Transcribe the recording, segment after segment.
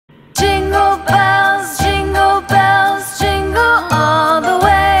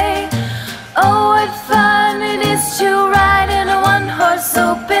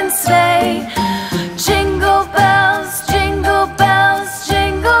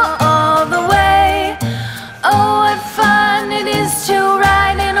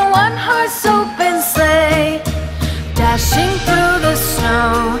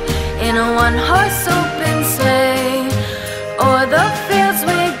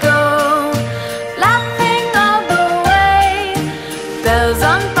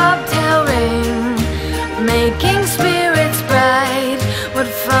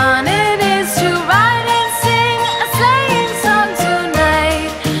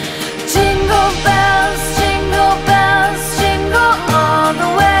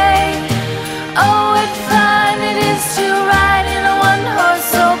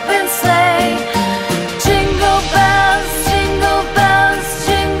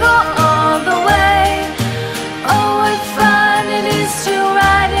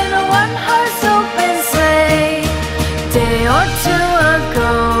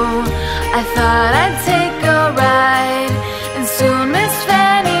his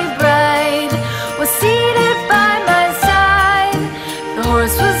fanny bride was seated by my side. The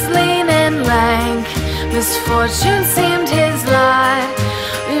horse was lean and lank, misfortune seemed his lot.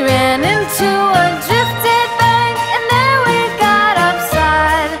 We ran into a drifted bank, and there we got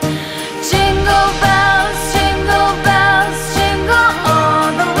upside. Jingle bells, jingle bells, jingle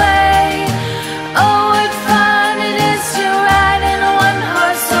all the way. Oh, what fun it is to ride in a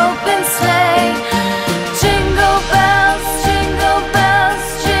one-horse open sleigh. Jingle bells, jingle bells,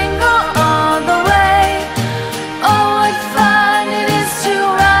 jingle all the way. Oh, what fun it is to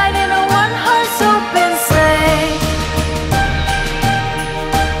ride in a one-horse open sleigh.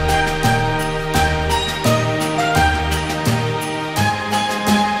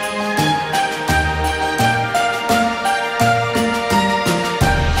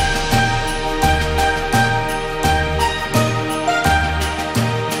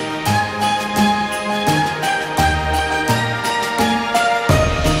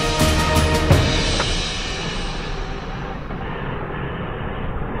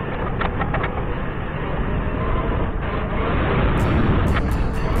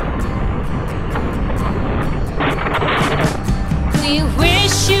 We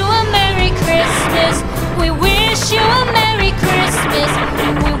wish you a Merry Christmas. We wish you a Merry Christmas.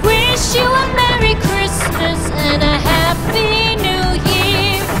 We wish you a Merry Christmas and a Happy New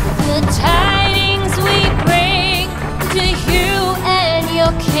Year. The tidings we bring to you and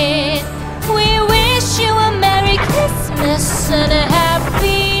your kid. We wish you a Merry Christmas and a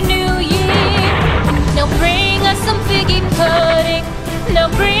Happy New Year. Now bring us some figgy pudding. Now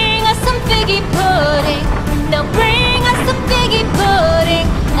bring us some figgy pudding. Now bring us some figgy pudding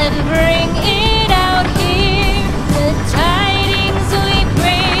and bring it out here. The tidings we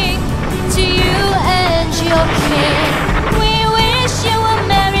bring to you and your kid. We wish you a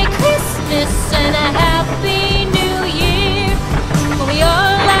Merry Christmas and a Happy New Year. For we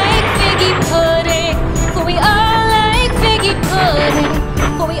all like figgy pudding. For we all like figgy pudding.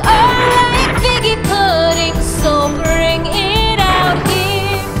 For we all like figgy pudding. So bring it out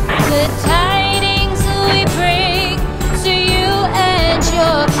here. The tidings we bring to you and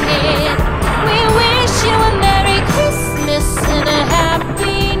your kid. We wish you a Merry Christmas and a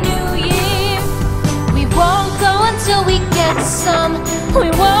Happy New Year. We won't go until we get some. We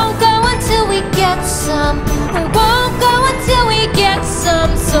won't go until we get some. We won't go until we get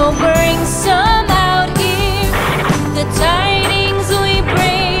some. So bring some out here. The tidings we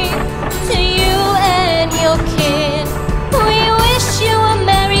bring to you and your kid. We wish you a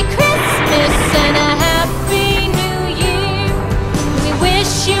Merry Christmas and a Happy New Year. We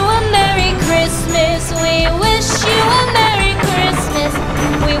wish you a Merry Christmas. We